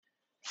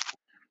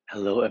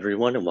Hello,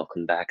 everyone, and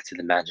welcome back to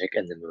the Magic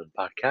and the Moon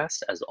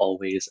podcast. As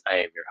always, I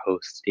am your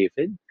host,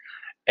 David.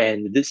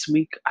 And this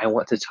week, I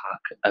want to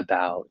talk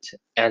about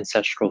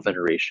ancestral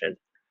veneration,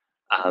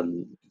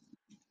 um,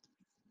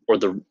 or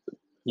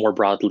more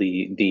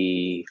broadly,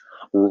 the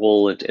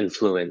role and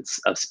influence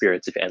of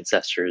spirits of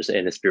ancestors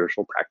in a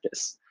spiritual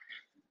practice.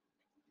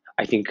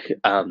 I think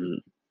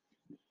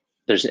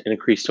there's an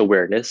increased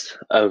awareness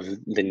of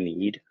the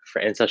need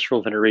for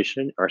ancestral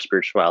veneration or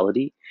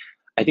spirituality.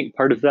 I think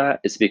part of that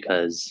is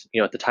because,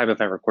 at the time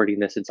of I'm recording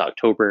this, it's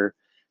October.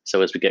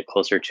 So as we get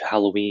closer to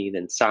Halloween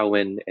and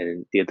Samhain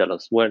and Dia de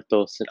los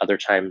Muertos and other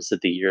times of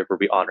the year where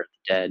we honor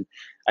the dead,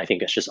 I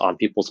think it's just on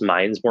people's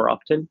minds more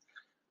often.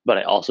 But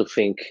I also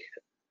think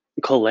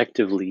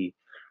collectively,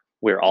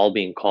 we're all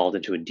being called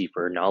into a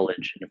deeper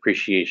knowledge and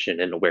appreciation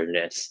and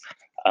awareness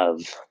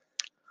of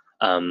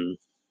um,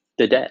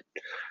 the dead.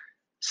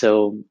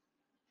 So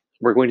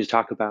we're going to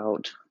talk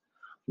about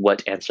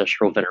what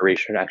ancestral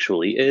veneration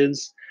actually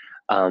is,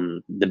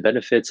 the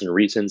benefits and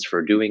reasons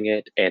for doing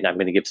it, and I'm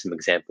going to give some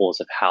examples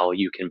of how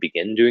you can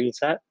begin doing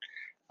that,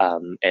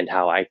 and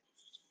how I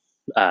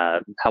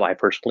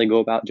personally go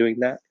about doing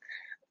that,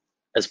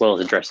 as well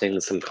as addressing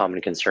some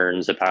common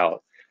concerns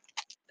about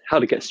how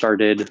to get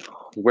started,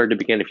 where to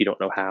begin if you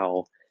don't know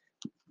how,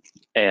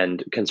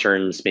 and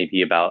concerns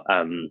maybe about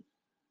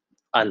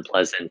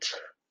unpleasant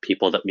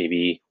people that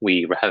maybe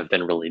we have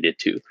been related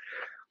to.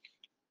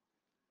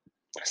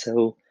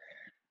 So,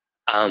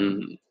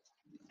 um,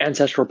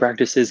 ancestral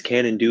practices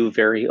can and do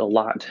vary a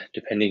lot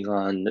depending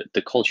on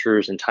the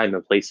cultures and time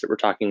and place that we're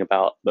talking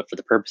about. But for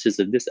the purposes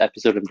of this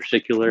episode in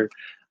particular,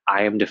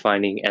 I am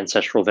defining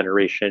ancestral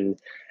veneration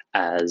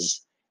as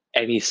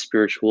any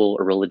spiritual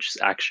or religious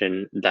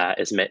action that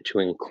is meant to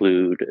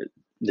include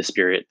the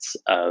spirits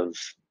of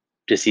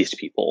deceased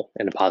people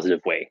in a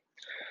positive way.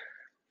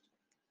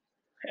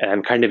 And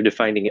I'm kind of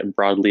defining it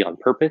broadly on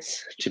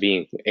purpose to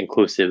be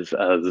inclusive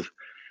of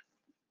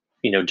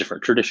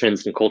different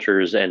traditions and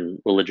cultures and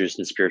religious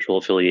and spiritual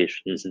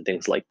affiliations and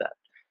things like that.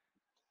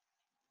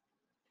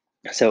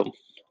 So,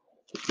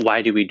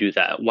 why do we do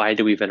that? Why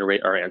do we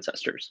venerate our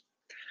ancestors?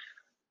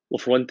 Well,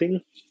 for one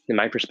thing, in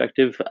my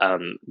perspective,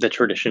 the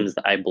traditions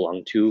that I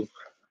belong to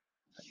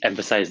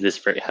emphasize this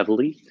very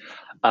heavily,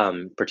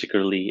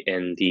 particularly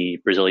in the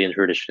Brazilian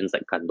traditions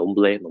like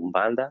Candomblé and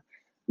Umbanda.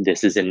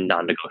 This is a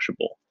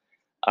non-negotiable.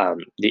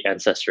 The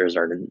ancestors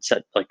are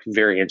set like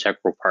very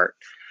integral part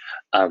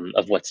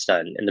of what's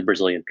done in the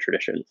Brazilian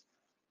traditions.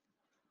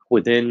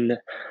 Within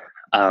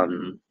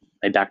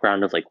my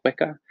background of like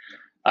Wicca,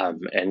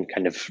 and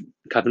kind of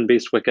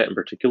coven-based Wicca in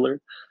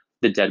particular,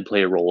 the dead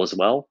play a role as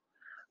well.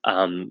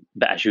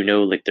 But as you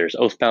know, like there's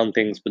oath-bound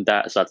things with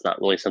that, so that's not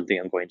really something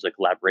I'm going to like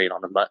elaborate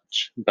on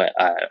much. But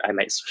I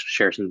might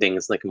share some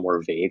things like a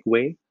more vague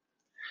way.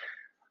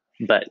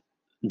 But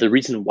the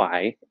reason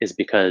why is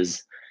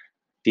because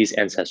these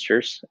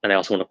ancestors, and I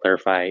also want to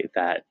clarify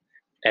that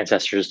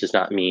ancestors does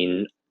not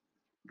mean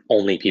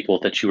only people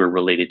that you are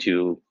related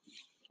to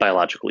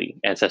biologically.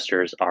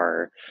 Ancestors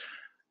are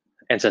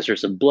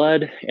ancestors of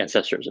blood,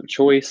 ancestors of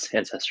choice,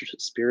 ancestors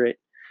of spirit.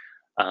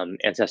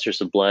 Ancestors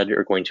of blood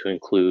are going to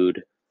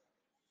include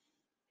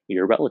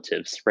your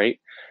relatives, right?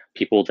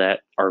 People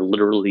that are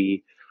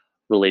literally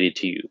related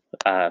to you,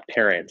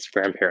 parents,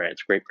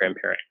 grandparents, great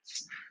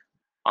grandparents,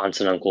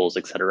 aunts and uncles,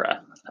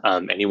 etc.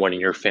 Anyone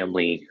in your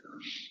family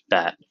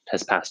that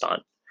has passed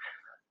on.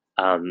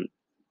 Um,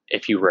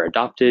 if you were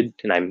adopted,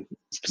 and I'm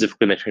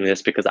specifically mentioning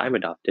this because I'm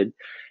adopted,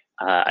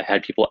 I've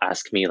had people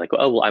ask me, like,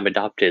 oh, well, I'm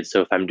adopted.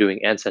 So if I'm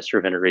doing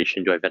ancestor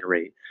veneration, do I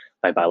venerate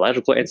my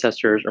biological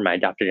ancestors or my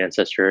adopted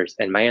ancestors?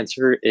 And my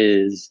answer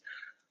is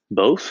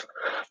both.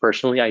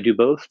 Personally, I do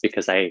both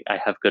because I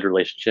have good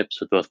relationships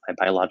with both my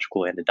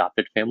biological and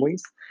adopted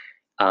families.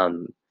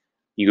 Um,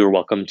 you're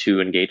welcome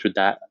to engage with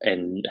that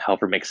and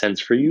however makes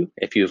sense for you.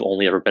 If you've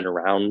only ever been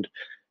around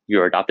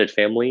your adopted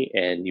family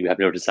and you have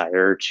no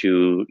desire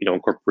to,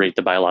 incorporate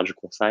the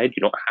biological side,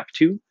 you don't have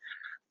to.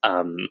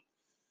 Um,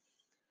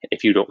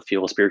 if you don't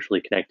feel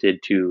spiritually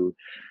connected to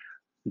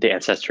the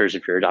ancestors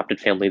of your adopted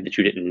family that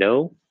you didn't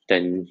know,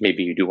 then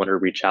maybe you do want to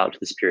reach out to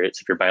the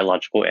spirits of your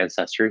biological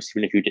ancestors,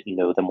 even if you didn't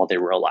know them while they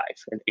were alive.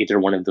 And either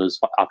one of those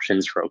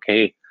options are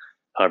okay.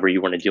 However,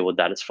 you want to deal with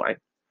that is fine.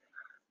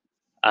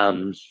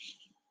 Um,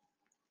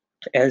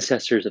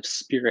 Ancestors of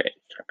spirit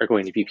are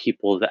going to be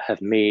people that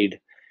have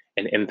made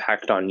an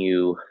impact on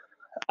you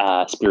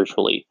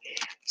spiritually.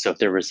 So if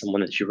there was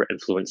someone that you were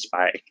influenced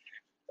by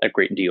a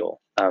great deal,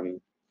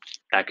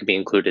 that could be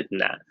included in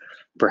that.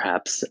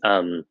 Perhaps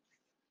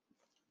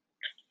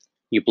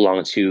you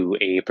belong to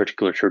a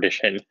particular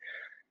tradition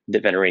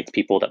that venerates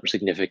people that were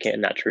significant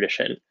in that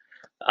tradition.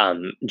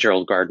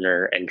 Gerald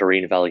Gardner and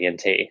Doreen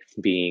Valiente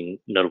being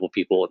notable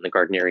people in the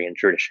Gardnerian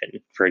tradition,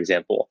 for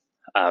example,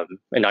 and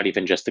not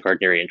even just the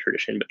Gardnerian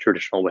tradition, but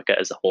traditional Wicca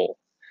as a whole.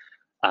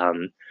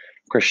 Um,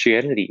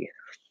 Christianity,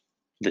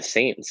 the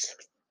saints,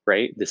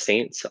 right? The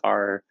saints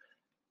are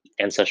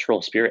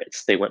ancestral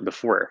spirits. They went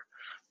before.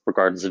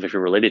 Regardless of if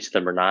you're related to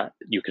them or not,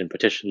 you can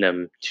petition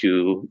them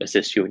to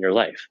assist you in your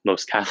life.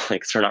 Most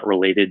Catholics are not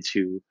related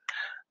to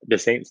the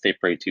saints they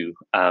pray to,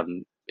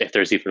 if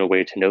there's even a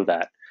way to know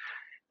that.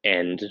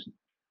 And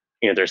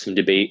there's some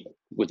debate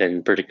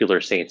within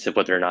particular saints of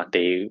whether or not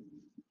they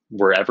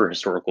were ever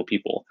historical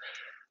people.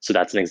 So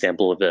that's an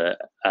example of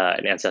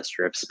an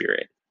ancestor of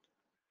spirit.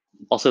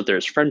 Also,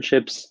 there's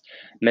friendships,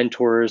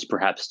 mentors,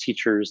 perhaps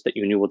teachers that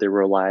you knew while they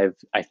were alive.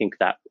 I think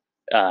that,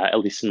 at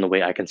least in the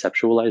way I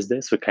conceptualize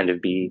this, would kind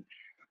of be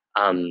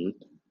um,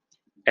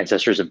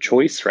 ancestors of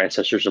choice or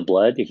ancestors of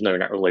blood, even though you're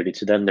not related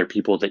to them. They're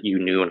people that you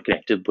knew and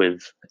connected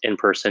with in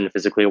person,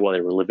 physically, while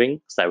they were living.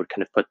 So I would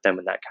kind of put them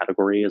in that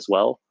category as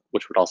well,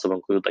 which would also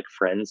include like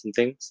friends and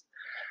things.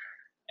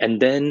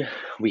 And then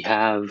we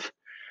have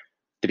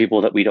the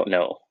people that we don't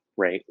know,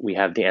 right? We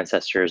have the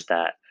ancestors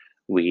that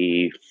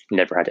we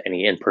never had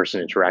any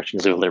in-person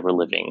interactions with while they were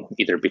living,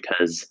 either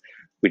because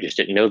we just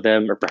didn't know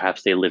them, or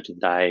perhaps they lived and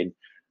died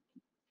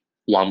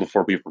long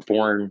before we were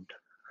born,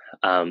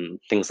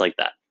 things like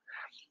that.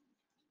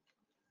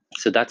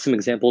 So that's some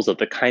examples of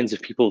the kinds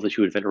of people that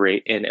you would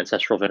venerate in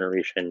ancestral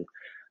veneration.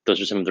 Those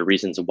are some of the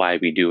reasons why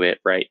we do it,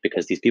 right?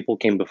 Because these people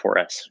came before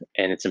us,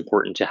 and it's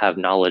important to have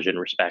knowledge and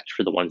respect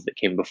for the ones that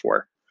came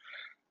before.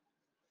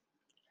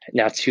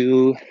 Now,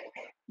 to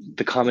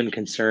the common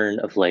concern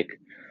of like,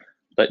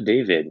 but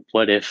David,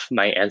 what if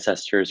my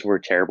ancestors were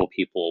terrible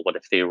people? What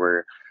if they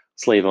were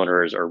slave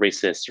owners or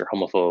racists or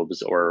homophobes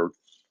or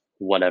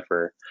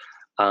whatever?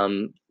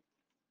 Um,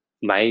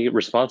 my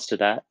response to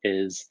that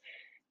is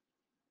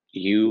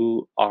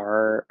you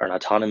are an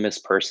autonomous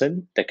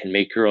person that can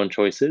make your own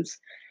choices.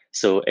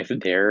 So if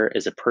there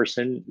is a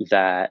person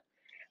that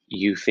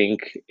you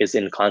think is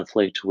in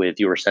conflict with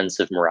your sense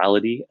of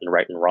morality and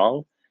right and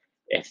wrong,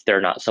 if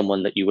they're not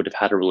someone that you would have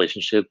had a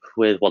relationship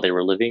with while they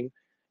were living,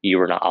 you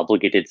are not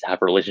obligated to have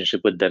a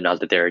relationship with them now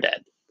that they're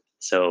dead.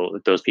 So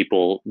those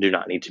people do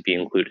not need to be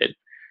included.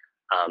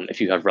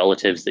 If you have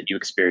relatives that you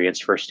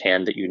experienced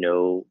firsthand that you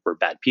know were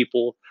bad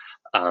people,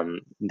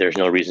 there's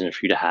no reason for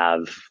you to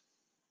have,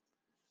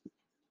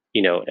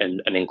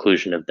 an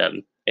inclusion of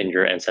them in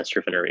your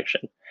ancestor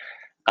veneration.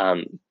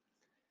 Um,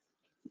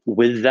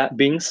 with that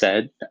being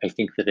said, I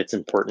think that it's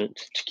important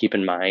to keep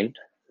in mind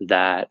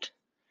that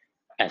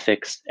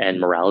ethics and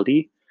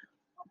morality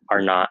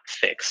are not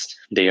fixed.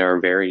 They are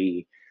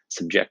very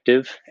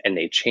subjective and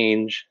they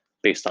change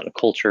based on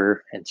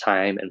culture and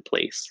time and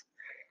place.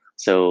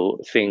 So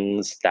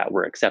things that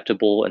were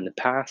acceptable in the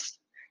past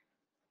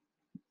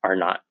are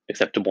not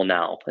acceptable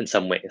now in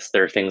some ways.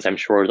 There are things I'm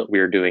sure that we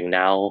are doing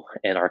now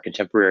in our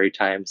contemporary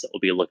times that will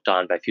be looked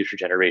on by future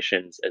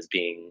generations as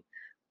being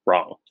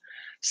wrong.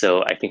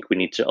 So I think we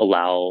need to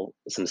allow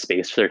some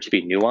space for there to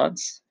be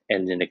nuance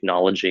and in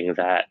acknowledging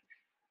that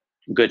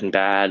good and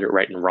bad,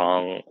 right and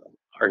wrong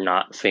are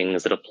not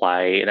things that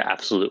apply in an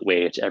absolute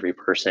way to every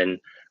person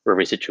or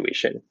every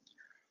situation.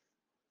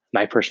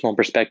 My personal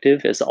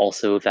perspective is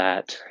also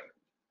that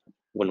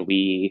when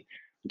we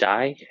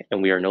die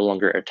and we are no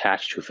longer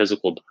attached to a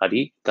physical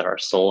body, that our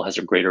soul has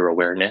a greater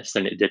awareness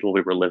than it did while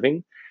we were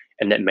living,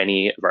 and that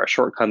many of our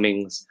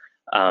shortcomings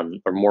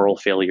or moral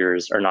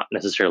failures are not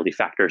necessarily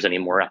factors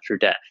anymore after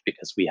death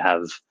because we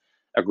have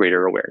a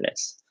greater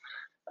awareness.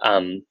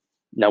 Um,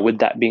 Now, with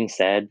that being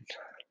said,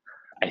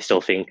 I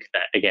still think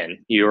that,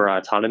 again, you're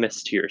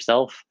autonomous to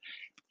yourself.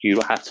 You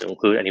don't have to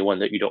include anyone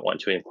that you don't want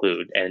to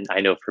include. And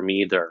I know for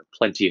me, there are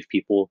plenty of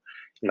people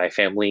in my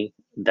family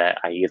that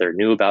I either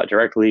knew about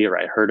directly or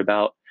I heard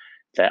about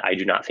that I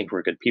do not think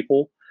were good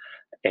people.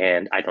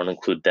 And I don't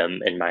include them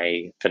in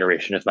my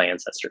veneration of my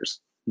ancestors.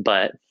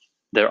 But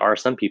there are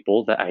some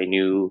people that I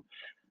knew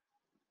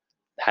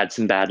had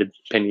some bad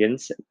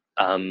opinions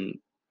um,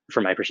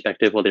 from my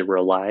perspective while they were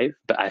alive,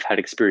 but I've had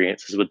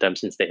experiences with them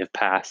since they have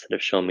passed that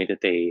have shown me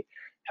that they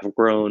have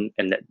grown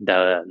and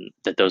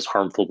that those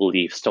harmful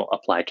beliefs don't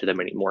apply to them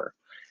anymore.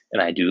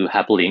 And I do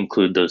happily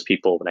include those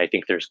people when I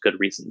think there's good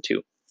reason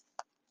to.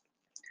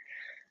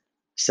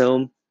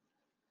 So,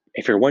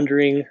 if you're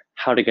wondering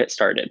how to get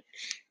started,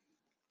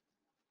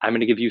 I'm going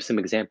to give you some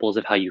examples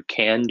of how you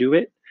can do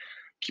it.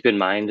 Keep in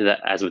mind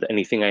that, as with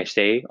anything I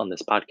say on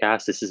this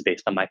podcast, this is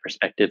based on my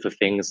perspective of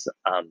things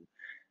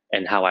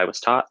and how I was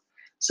taught.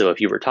 So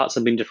if you were taught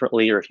something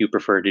differently, or if you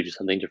prefer to do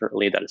something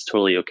differently, that is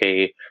totally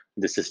okay.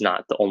 This is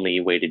not the only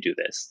way to do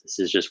this. This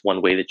is just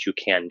one way that you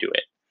can do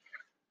it.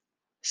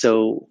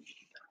 So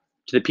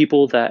to the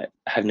people that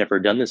have never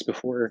done this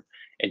before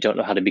and don't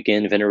know how to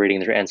begin venerating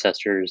their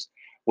ancestors,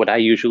 what I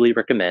usually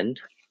recommend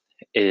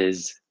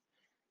is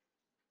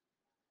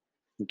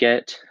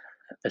get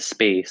a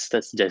space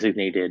that's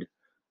designated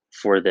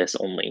for this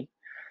only.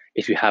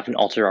 If you have an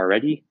altar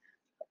already,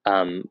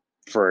 um,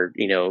 for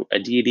a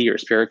deity or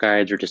spirit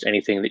guides or just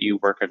anything that you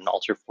work at an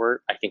altar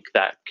for, I think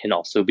that can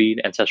also be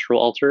an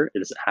ancestral altar. It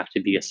doesn't have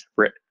to be a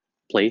separate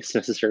place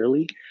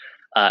necessarily.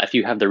 If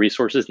you have the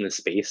resources and the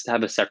space to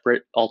have a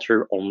separate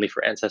altar only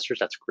for ancestors,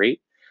 that's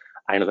great.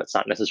 I know that's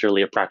not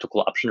necessarily a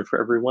practical option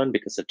for everyone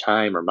because of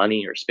time or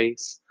money or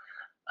space.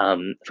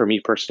 For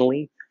me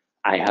personally,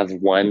 I have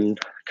one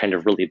kind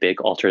of really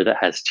big altar that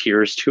has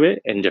tiers to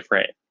it, and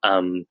different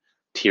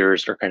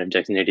tiers are kind of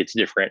designated to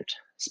different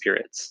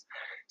spirits.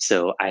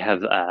 So I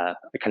have a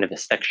kind of a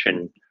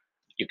section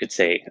you could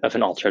say, of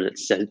an altar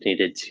that's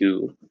designated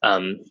to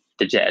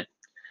the dead.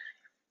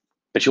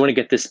 But you want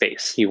to get this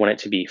space. You want it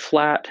to be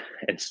flat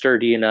and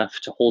sturdy enough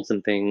to hold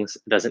some things.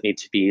 It doesn't need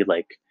to be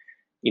like,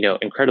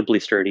 incredibly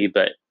sturdy,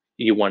 but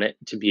you want it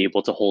to be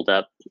able to hold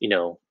up,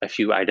 a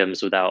few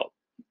items without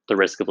the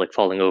risk of like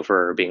falling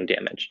over or being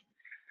damaged.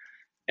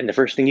 And the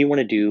first thing you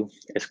want to do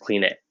is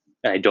clean it.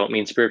 And I don't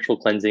mean spiritual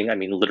cleansing, I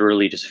mean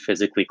literally just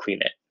physically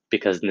clean it.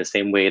 Because in the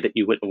same way that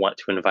you wouldn't want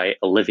to invite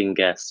a living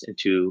guest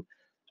into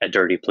a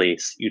dirty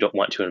place, you don't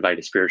want to invite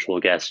a spiritual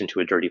guest into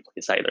a dirty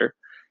place either.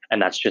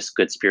 And that's just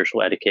good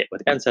spiritual etiquette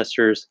with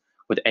ancestors,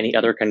 with any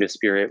other kind of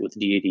spirit, with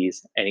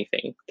deities,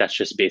 anything. That's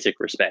just basic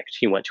respect.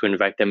 You want to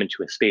invite them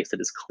into a space that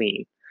is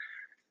clean.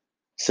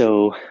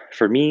 So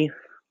for me,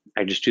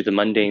 I just do the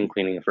mundane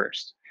cleaning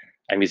first.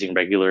 I'm using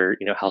regular,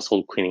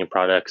 household cleaning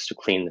products to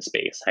clean the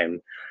space.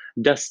 I'm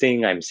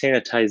dusting, I'm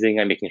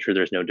sanitizing, I'm making sure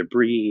there's no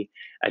debris,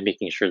 I'm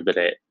making sure that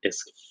it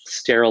is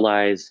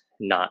sterilized,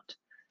 not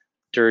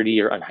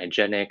dirty or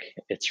unhygienic.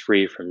 It's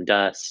free from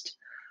dust.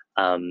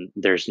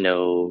 There's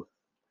no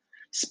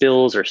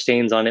spills or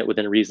stains on it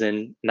within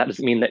reason. And that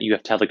doesn't mean that you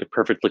have to have like a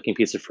perfect looking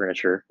piece of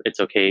furniture. It's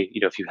okay,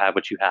 if you have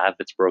what you have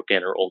that's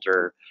broken or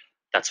older,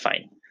 that's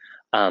fine.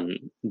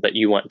 But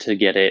you want to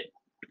get it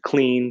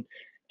clean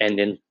and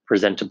in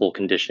presentable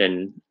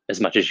condition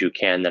as much as you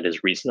can that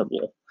is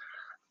reasonable.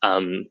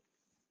 Um,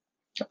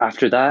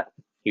 After that,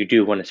 you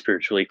do want to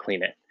spiritually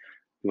clean it.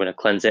 You want to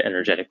cleanse it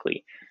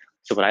energetically.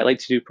 So what I like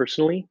to do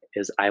personally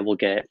is I will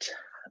get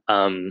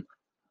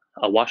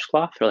a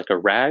washcloth or like a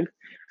rag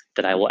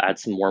that I will add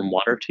some warm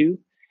water to,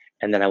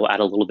 and then I will add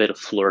a little bit of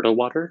Florida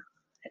water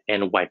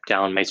and wipe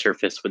down my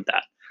surface with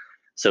that.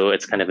 So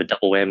it's kind of a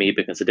double whammy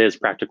because it is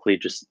practically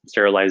just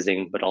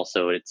sterilizing, but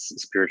also it's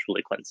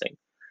spiritually cleansing.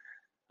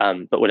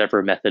 But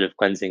whatever method of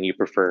cleansing you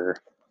prefer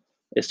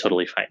is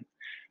totally fine.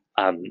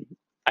 Um,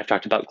 I've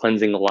talked about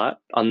cleansing a lot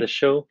on this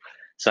show,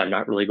 so I'm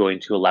not really going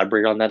to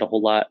elaborate on that a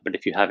whole lot. But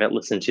if you haven't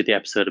listened to the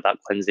episode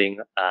about cleansing,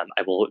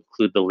 I will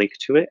include the link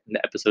to it in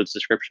the episode's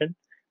description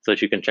so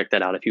that you can check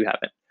that out if you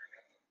haven't.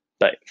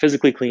 But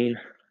physically clean,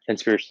 then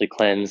spiritually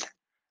cleanse,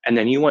 and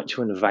then you want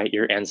to invite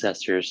your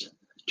ancestors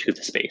to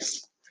the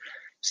space.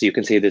 So you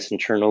can say this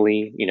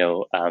internally, in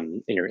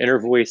your inner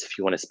voice. If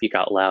you want to speak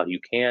out loud, you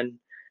can,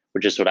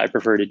 which is what I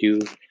prefer to do.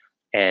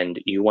 And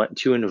you want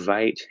to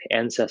invite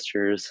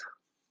ancestors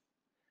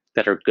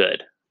that are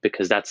good,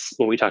 because that's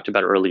what we talked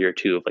about earlier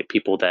too, of like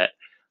people that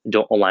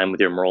don't align with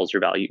your morals or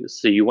values.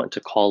 So you want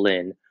to call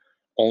in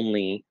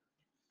only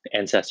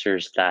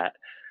ancestors that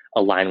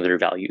align with your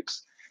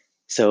values.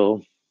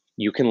 So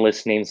you can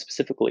list names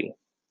specifically.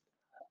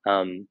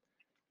 Um,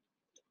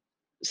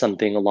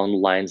 Something along the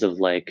lines of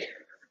like,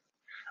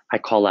 I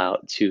call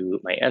out to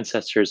my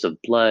ancestors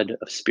of blood,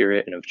 of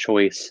spirit, and of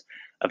choice,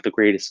 of the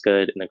greatest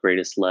good and the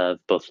greatest love,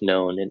 both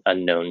known and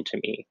unknown to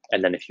me.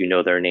 And then if you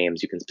know their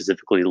names, you can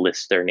specifically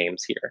list their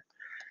names here.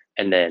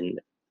 And then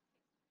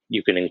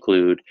you can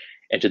include,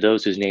 and to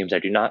those whose names I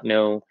do not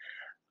know,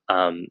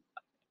 um,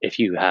 if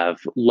you have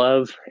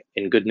love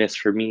and goodness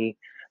for me,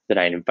 then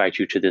I invite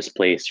you to this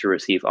place to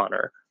receive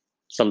honor.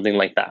 Something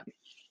like that.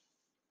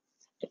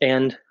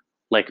 And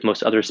like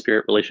most other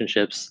spirit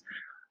relationships,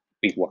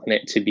 we want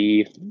it to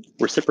be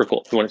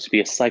reciprocal. We want it to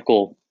be a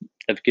cycle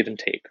of give and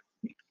take.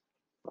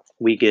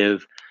 We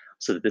give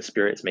so that the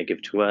spirits may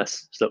give to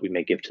us, so that we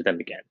may give to them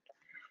again.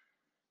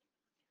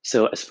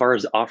 So, as far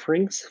as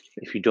offerings,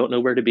 if you don't know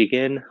where to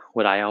begin,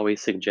 what I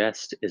always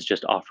suggest is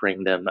just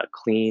offering them a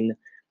clean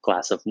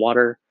glass of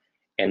water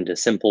and a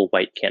simple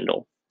white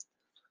candle.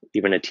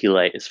 Even a tea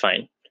light is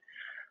fine.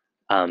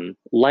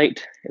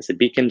 Light is a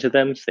beacon to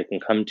them so they can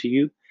come to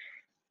you.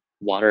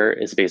 Water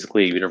is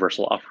basically a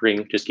universal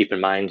offering. Just keep in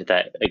mind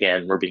that,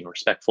 again, we're being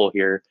respectful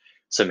here.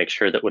 So make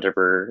sure that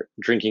whatever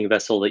drinking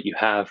vessel that you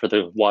have for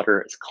the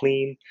water is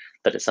clean,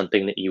 that it's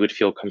something that you would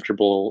feel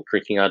comfortable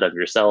drinking out of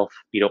yourself.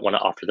 You don't want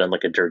to offer them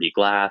like a dirty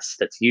glass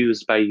that's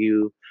used by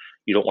you.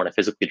 You don't want to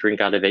physically drink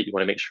out of it. You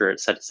want to make sure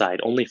it's set aside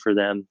only for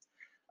them,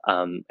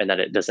 and that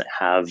it doesn't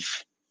have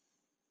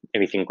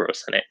anything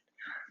gross in it.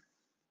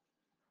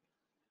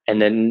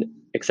 And then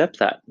accept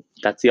that.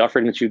 That's the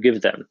offering that you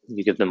give them.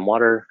 You give them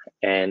water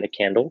and a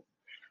candle.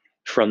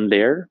 From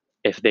there,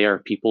 if they are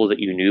people that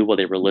you knew while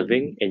they were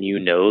living and you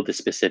know the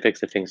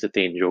specifics of things that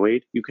they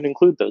enjoyed, you can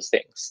include those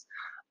things.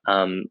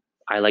 Um,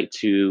 I like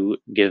to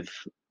give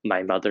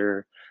my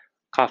mother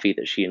coffee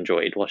that she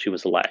enjoyed while she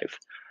was alive.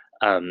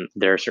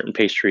 There are certain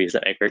pastries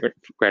that my great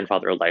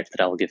grandfather liked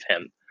that I'll give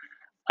him.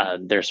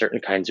 There are certain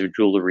kinds of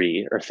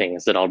jewelry or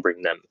things that I'll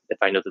bring them if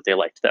I know that they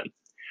liked them.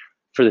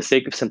 For the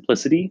sake of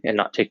simplicity and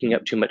not taking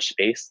up too much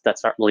space,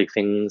 that's not really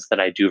things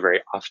that I do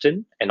very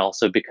often, and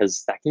also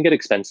because that can get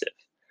expensive.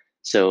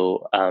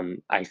 So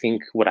I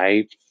think what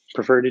I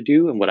prefer to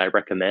do and what I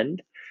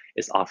recommend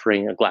is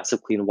offering a glass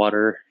of clean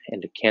water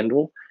and a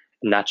candle,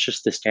 and that's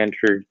just the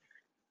standard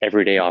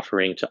everyday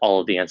offering to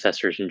all of the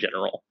ancestors in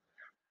general.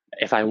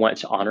 If I want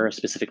to honor a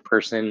specific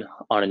person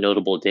on a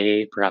notable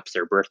day, perhaps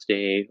their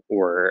birthday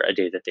or a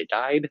day that they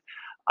died,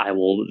 I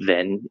will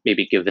then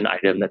maybe give an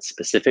item that's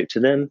specific to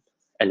them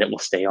and it will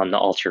stay on the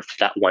altar for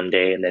that one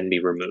day and then be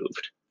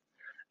removed.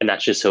 And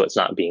that's just so it's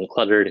not being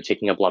cluttered and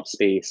taking up a lot of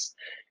space.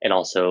 And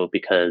also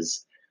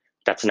because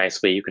that's a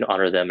nice way you can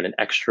honor them in an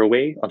extra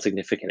way on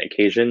significant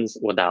occasions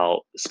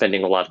without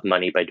spending a lot of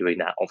money by doing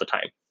that all the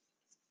time.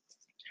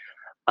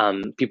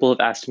 People have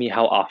asked me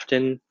how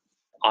often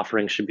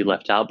offerings should be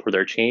left out before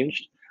they're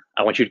changed.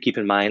 I want you to keep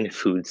in mind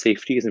food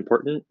safety is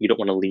important. You don't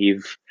want to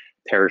leave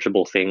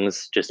perishable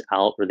things just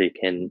out where they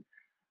can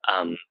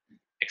um,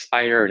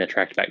 expire and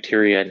attract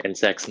bacteria and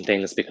insects and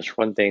things, because for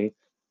one thing,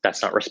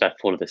 that's not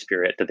respectful to the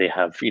spirit that they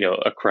have,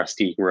 a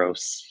crusty,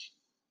 gross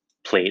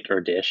plate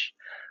or dish.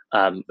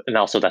 And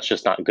also, that's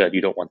just not good.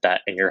 You don't want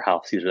that in your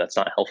house either. That's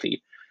not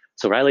healthy.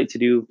 So, what I like to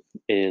do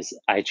is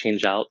I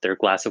change out their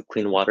glass of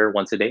clean water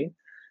once a day.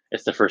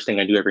 It's the first thing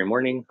I do every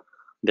morning.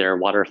 Their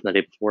water from the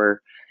day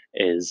before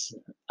is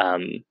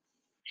um,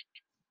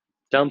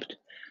 dumped,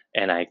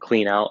 and I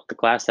clean out the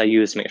glass I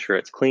use to make sure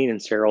it's clean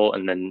and sterile,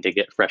 and then they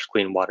get fresh,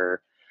 clean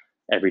water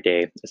every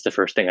day. It's the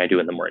first thing I do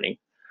in the morning.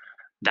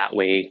 That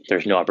way,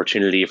 there's no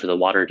opportunity for the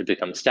water to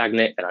become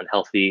stagnant and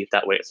unhealthy.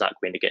 That way, it's not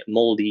going to get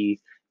moldy.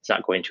 It's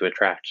not going to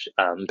attract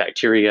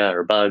bacteria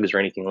or bugs or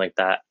anything like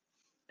that.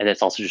 And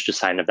it's also just a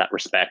sign of that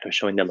respect of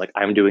showing them, like,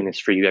 I'm doing this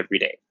for you every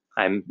day.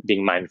 I'm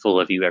being mindful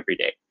of you every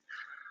day.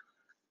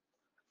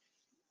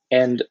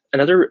 And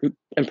another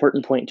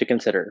important point to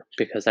consider,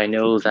 because I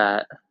know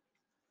that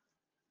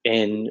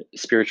in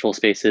spiritual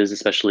spaces,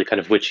 especially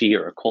kind of witchy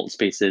or occult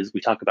spaces, we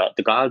talk about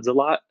the gods a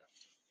lot.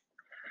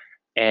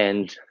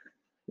 And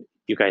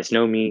you guys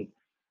know me.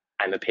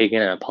 I'm a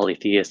pagan, I'm a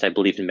polytheist. I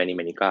believe in many,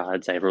 many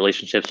gods. I have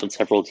relationships with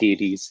several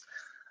deities.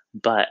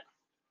 But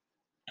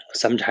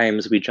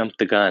sometimes we jump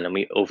the gun and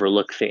we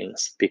overlook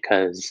things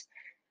because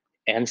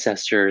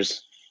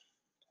ancestors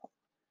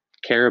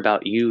care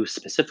about you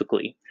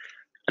specifically.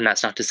 And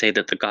that's not to say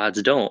that the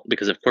gods don't,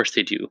 because of course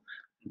they do.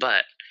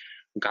 But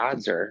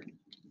gods are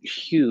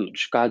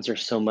huge. Gods are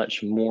so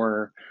much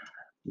more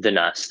than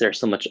us. They're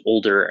so much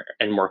older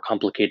and more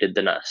complicated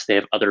than us. They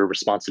have other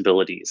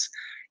responsibilities.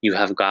 You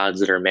have gods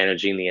that are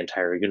managing the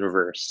entire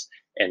universe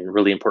and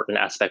really important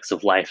aspects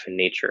of life and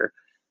nature.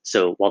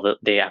 So while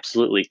they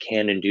absolutely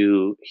can and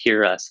do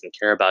hear us and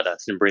care about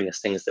us and bring us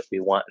things that we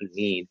want and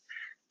need,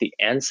 the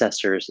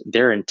ancestors,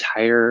 their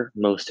entire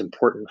most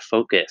important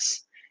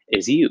focus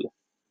is you.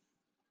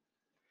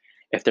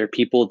 If they're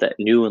people that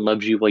knew and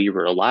loved you while you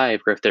were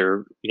alive, or if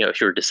they're,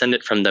 if you're a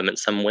descendant from them in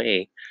some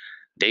way,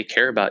 they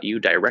care about you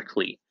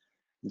directly.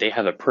 They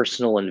have a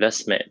personal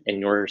investment in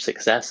your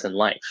success in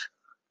life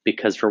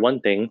because, for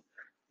one thing,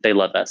 they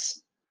love us.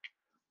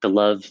 The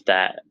love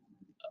that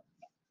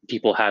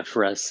people have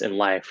for us in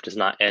life does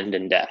not end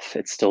in death.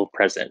 It's still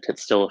present. It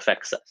still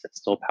affects us. It's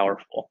still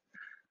powerful.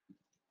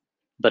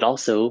 But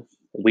also,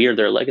 we are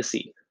their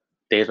legacy.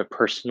 They have a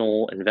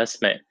personal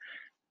investment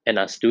in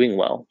us doing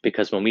well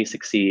because when we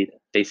succeed,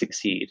 they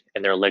succeed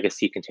and their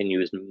legacy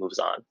continues and moves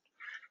on.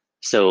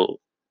 So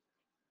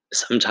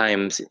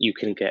sometimes you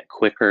can get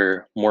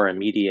quicker, more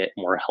immediate,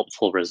 more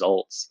helpful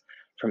results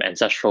from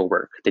ancestral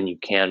work than you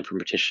can from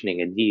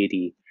petitioning a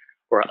deity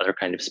or other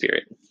kind of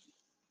spirit.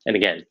 And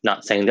again,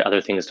 not saying that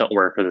other things don't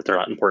work or that they're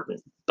not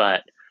important,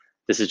 but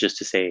this is just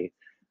to say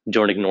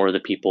don't ignore the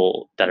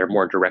people that are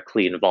more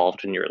directly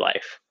involved in your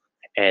life.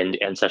 And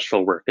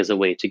ancestral work is a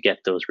way to get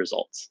those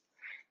results.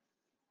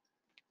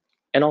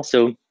 And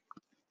also,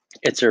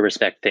 it's a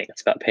respect thing.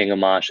 It's about paying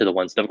homage to the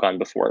ones that have gone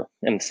before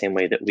in the same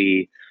way that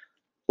we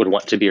would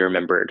want to be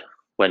remembered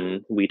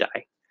when we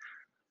die.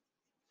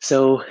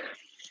 So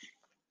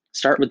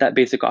start with that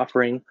basic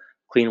offering,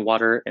 clean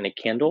water and a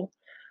candle.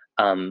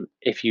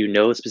 If you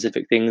know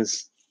specific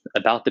things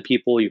about the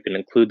people, you can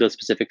include those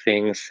specific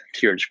things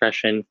to your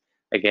discretion.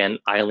 Again,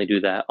 I only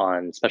do that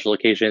on special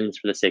occasions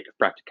for the sake of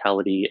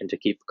practicality and to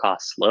keep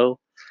costs low.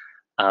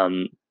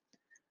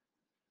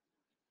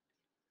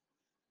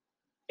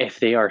 If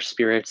they are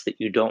spirits that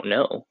you don't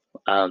know,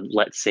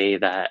 let's say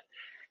that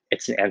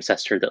it's an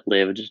ancestor that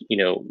lived,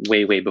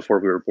 way, way before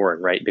we were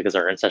born, right? Because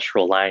our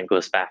ancestral line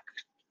goes back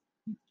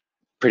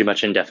pretty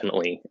much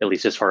indefinitely, at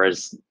least as far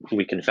as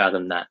we can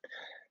fathom that.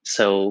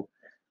 So,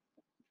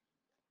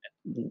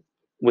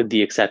 with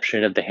the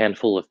exception of the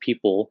handful of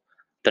people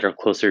that are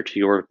closer to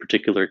your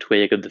particular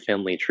twig of the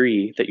family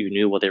tree that you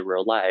knew while they were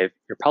alive,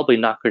 you're probably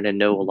not going to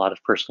know a lot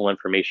of personal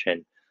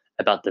information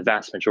about the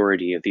vast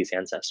majority of these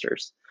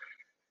ancestors.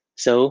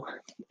 So,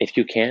 if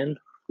you can,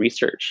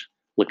 research,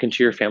 look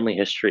into your family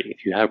history.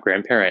 If you have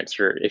grandparents,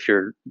 or if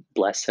you're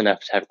blessed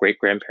enough to have great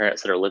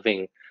grandparents that are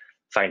living,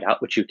 find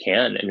out what you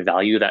can and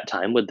value that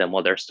time with them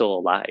while they're still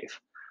alive.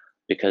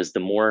 Because the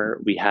more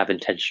we have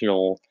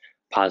intentional,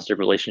 positive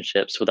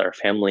relationships with our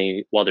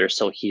family while they're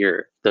still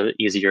here, the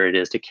easier it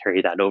is to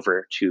carry that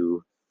over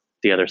to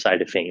the other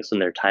side of things when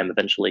their time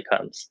eventually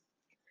comes,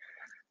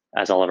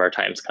 as all of our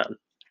times come.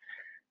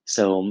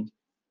 So,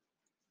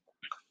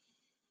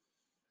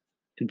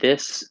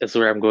 this is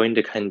where I'm going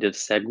to kind of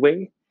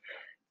segue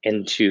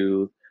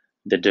into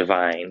the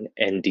divine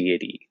and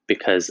deity,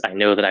 because I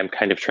know that I'm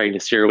kind of trying to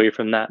steer away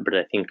from that, but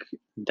I think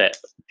that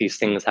these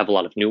things have a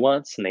lot of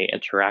nuance and they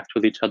interact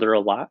with each other a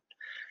lot.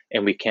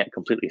 and we can't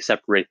completely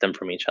separate them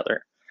from each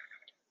other.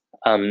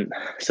 Um,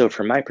 so,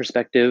 from my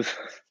perspective,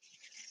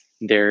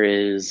 there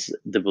is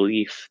the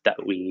belief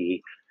that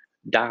we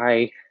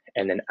die,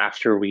 and then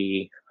after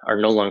we are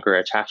no longer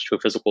attached to a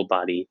physical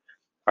body,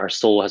 our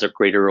soul has a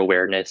greater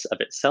awareness of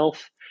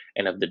itself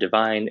and of the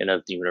divine and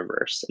of the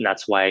universe. And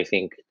that's why I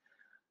think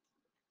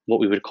what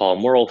we would call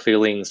moral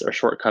failings or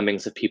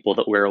shortcomings of people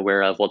that we're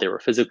aware of while they were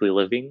physically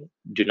living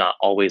do not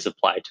always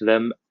apply to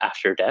them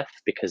after death,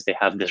 because they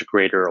have this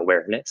greater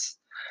awareness.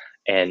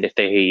 And if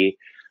they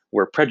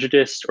were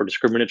prejudiced or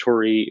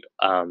discriminatory,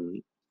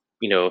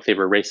 if they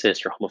were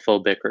racist or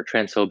homophobic or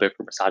transphobic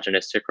or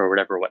misogynistic or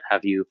whatever, what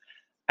have you,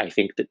 I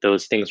think that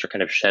those things are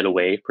kind of shed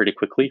away pretty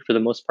quickly for the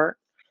most part,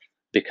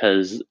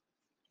 because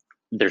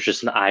there's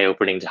just an eye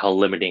opening to how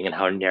limiting and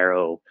how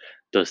narrow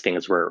those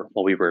things were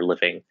while we were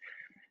living.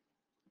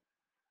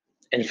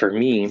 And for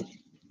me,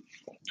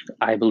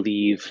 I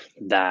believe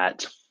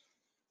that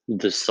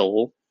the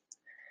soul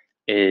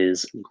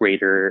is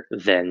greater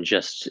than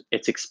just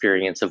its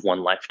experience of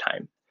one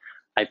lifetime.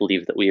 I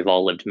believe that we've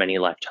all lived many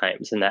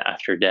lifetimes, and that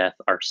after death,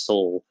 our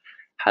soul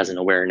has an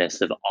awareness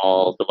of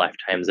all the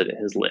lifetimes that it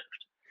has lived.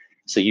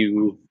 So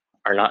you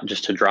are not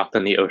just a drop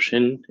in the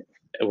ocean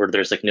where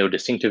there's like no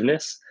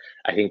distinctiveness.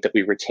 I think that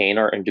we retain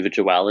our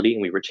individuality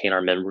and we retain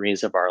our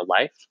memories of our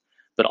life,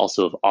 but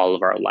also of all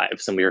of our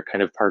lives. And we are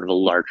kind of part of a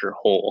larger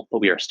whole, but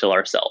we are still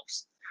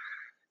ourselves.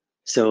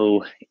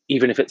 So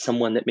even if it's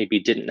someone that maybe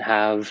didn't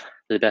have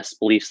the best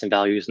beliefs and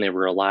values when they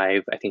were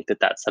alive, I think that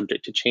that's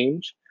subject to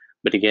change.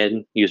 But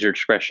again, use your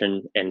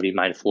discretion and be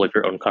mindful of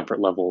your own comfort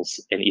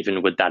levels. And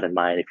even with that in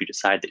mind, if you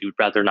decide that you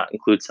would rather not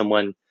include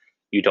someone,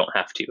 you don't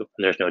have to. And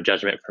there's no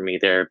judgment for me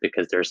there,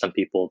 because there are some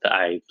people that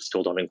I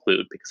still don't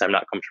include because I'm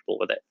not comfortable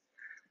with it.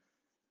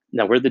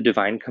 Now, where the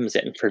divine comes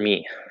in for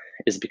me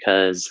is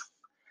because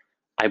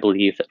I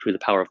believe that through the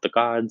power of the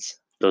gods,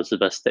 those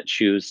of us that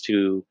choose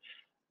to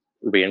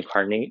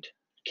reincarnate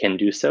can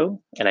do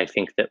so. And I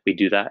think that we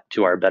do that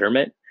to our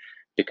betterment,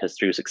 because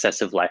through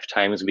successive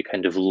lifetimes, we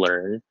kind of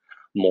learn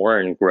more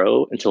and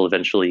grow until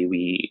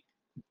eventually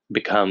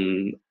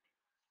become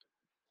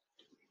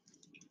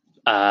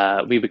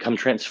we become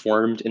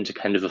transformed into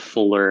kind of a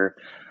fuller,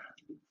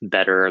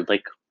 better,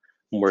 like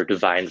more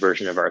divine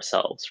version of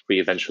ourselves. We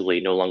eventually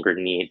no longer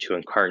need to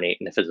incarnate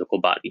in a physical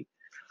body.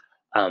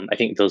 I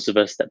think those of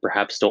us that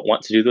perhaps don't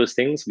want to do those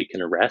things, we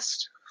can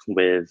rest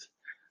with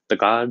the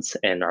gods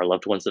and our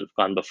loved ones that have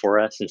gone before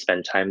us and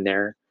spend time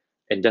there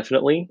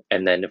indefinitely.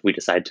 And then if we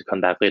decide to come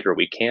back later,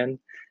 we can.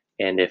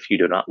 And if you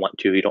do not want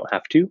to, you don't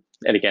have to.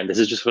 And again, this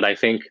is just what I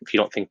think. If you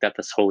don't think that,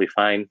 that's totally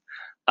fine.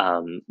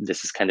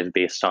 This is kind of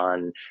based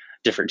on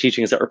different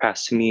teachings that were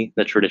passed to me,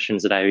 the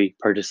traditions that I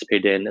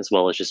participate in, as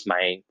well as just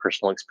my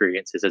personal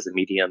experiences as a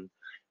medium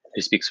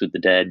who speaks with the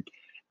dead.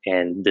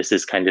 And this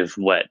is kind of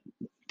what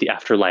the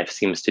afterlife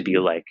seems to be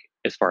like,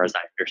 as far as I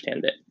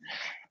understand it.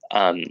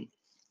 Um,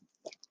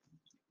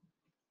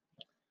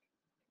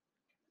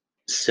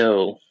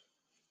 so,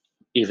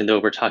 even though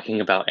we're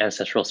talking about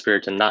ancestral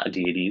spirits and not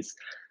deities,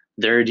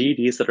 there are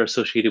deities that are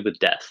associated with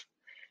death.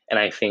 And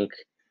I think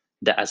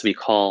that as we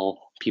call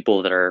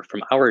people that are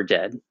from our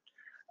dead,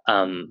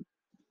 um,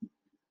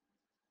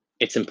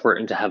 it's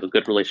important to have a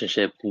good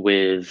relationship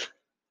with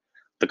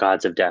the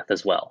gods of death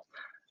as well,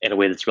 in a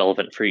way that's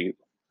relevant for you.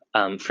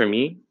 For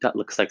me, that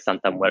looks like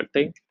Santa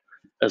Muerte,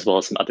 as well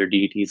as some other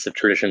deities of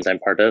traditions I'm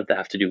part of that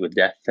have to do with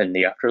death and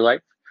the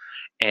afterlife.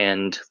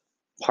 And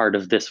part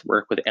of this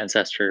work with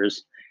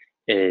ancestors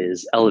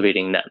is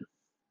elevating them,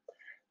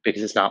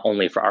 because it's not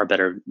only for our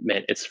betterment,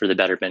 it's for the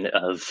betterment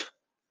of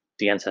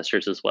the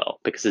ancestors as well,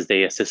 because as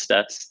they assist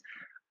us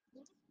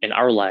in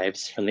our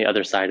lives from the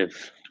other side of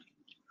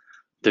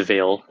the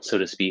veil, so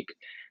to speak,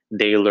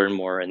 they learn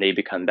more and they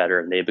become better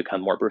and they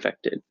become more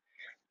perfected.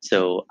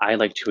 So I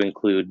like to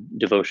include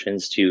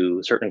devotions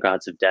to certain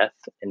gods of death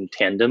in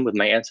tandem with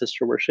my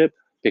ancestor worship,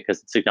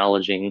 because it's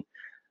acknowledging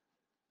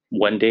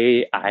one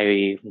day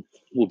I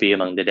will be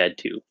among the dead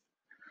too.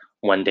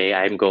 One day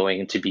I'm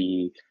going to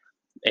be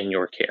in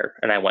your care,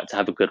 and I want to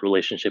have a good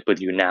relationship with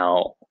you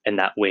now. And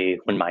that way,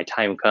 when my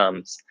time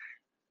comes,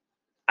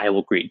 I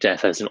will greet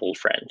death as an old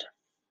friend.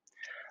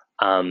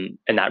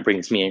 And that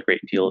brings me a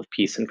great deal of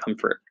peace and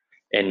comfort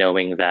in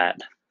knowing that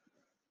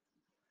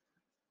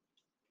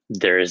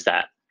there is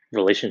that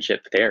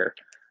relationship there.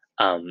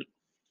 Um,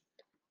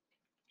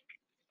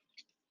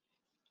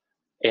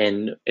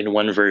 in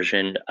one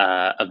version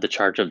of the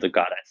Charge of the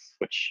Goddess,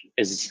 which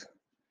is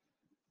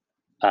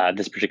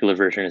this particular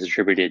version is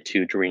attributed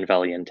to Doreen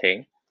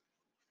Valiente.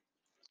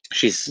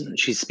 She's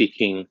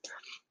speaking.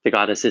 The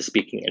goddess is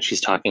speaking, and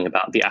she's talking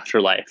about the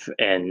afterlife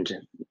and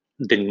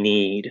the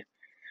need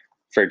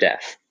for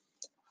death.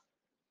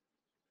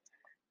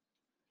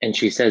 And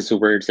she says the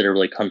words that are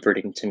really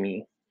comforting to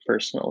me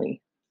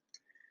personally.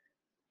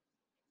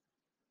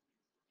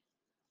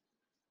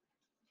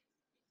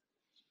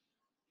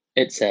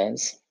 It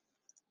says,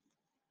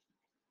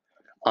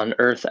 "On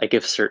earth I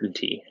give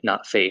certainty,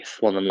 not faith,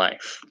 while in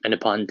life, and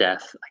upon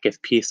death I give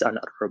peace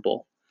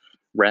unutterable,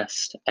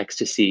 rest,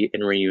 ecstasy,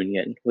 and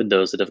reunion with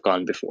those that have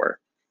gone before."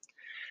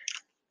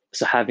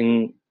 So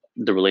having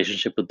the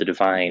relationship with the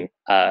divine,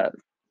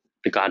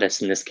 the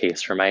goddess in this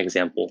case, for my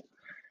example,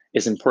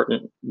 is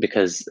important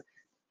because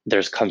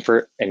there's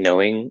comfort in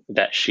knowing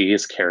that she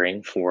is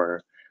caring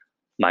for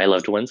my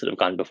loved ones that have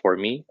gone before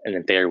me, and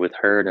that they are with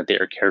her, and that they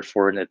are cared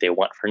for, and that they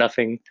want for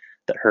nothing,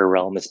 that her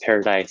realm is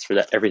paradise, for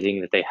that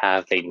everything that they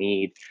have, they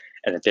need,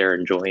 and that they're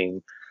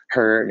enjoying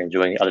her and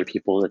enjoying other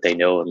people that they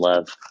know and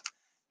love,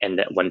 and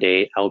that one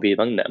day I will be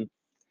among them.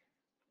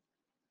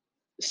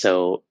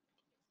 So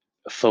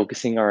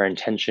focusing our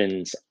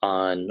intentions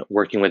on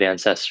working with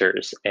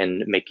ancestors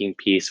and making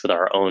peace with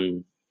our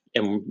own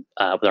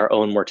with our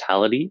own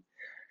mortality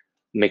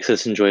makes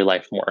us enjoy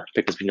life more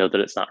because we know that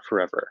it's not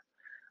forever.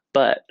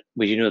 But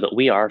we do know that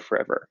we are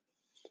forever.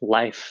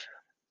 Life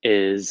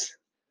is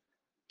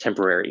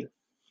temporary.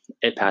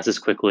 It passes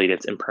quickly and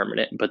it's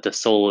impermanent, but the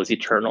soul is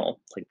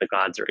eternal, like the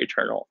gods are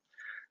eternal.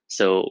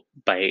 So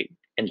by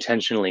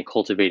intentionally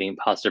cultivating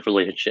positive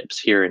relationships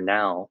here and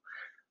now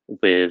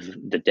with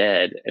the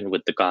dead and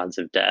with the gods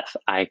of death,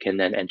 I can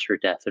then enter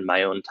death in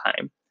my own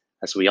time,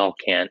 as we all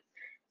can,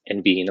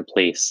 and be in a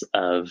place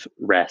of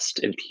rest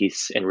and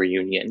peace and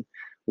reunion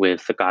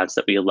with the gods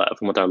that we love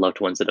and with our loved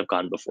ones that have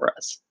gone before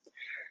us.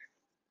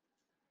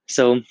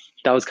 So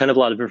that was kind of a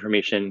lot of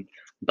information,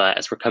 but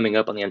as we're coming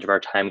up on the end of our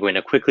time, I'm going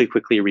to quickly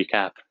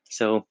recap.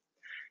 So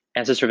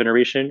ancestral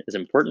veneration is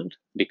important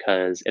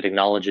because it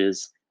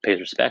acknowledges, pays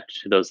respect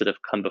to those that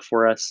have come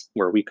before us,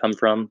 where we come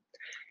from,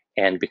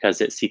 and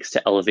because it seeks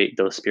to elevate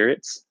those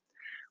spirits.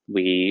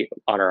 We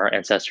honor our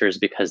ancestors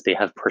because they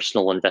have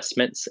personal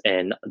investments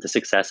in the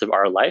success of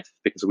our life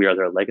because we are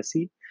their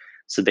legacy.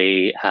 So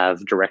they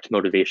have direct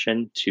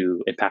motivation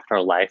to impact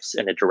our lives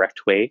in a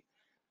direct way,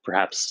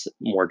 perhaps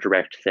more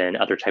direct than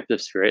other types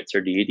of spirits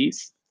or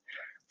deities.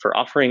 For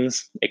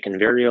offerings, it can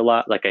vary a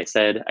lot. Like I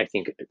said, I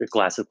think a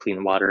glass of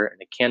clean water and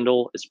a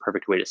candle is a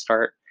perfect way to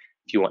start.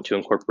 If you want to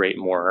incorporate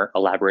more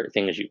elaborate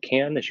things, you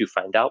can as you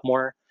find out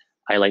more.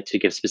 I like to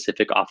give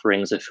specific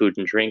offerings of food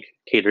and drink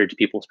catered to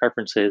people's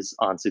preferences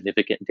on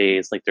significant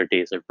days like their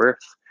days of birth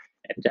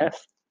and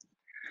death.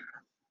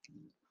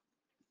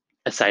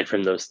 Aside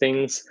from those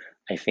things,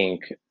 I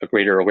think a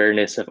greater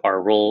awareness of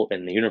our role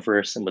in the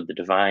universe and with the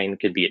divine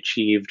could be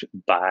achieved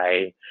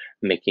by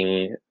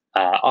making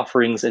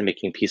offerings and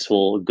making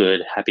peaceful,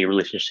 good, happy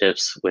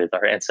relationships with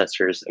our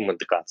ancestors and with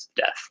the gods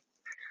of death.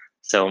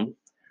 So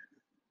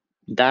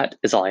that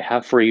is all I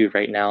have for you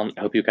right now.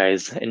 I hope you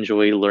guys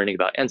enjoy learning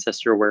about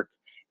ancestor work,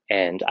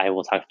 and I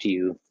will talk to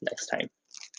you next time.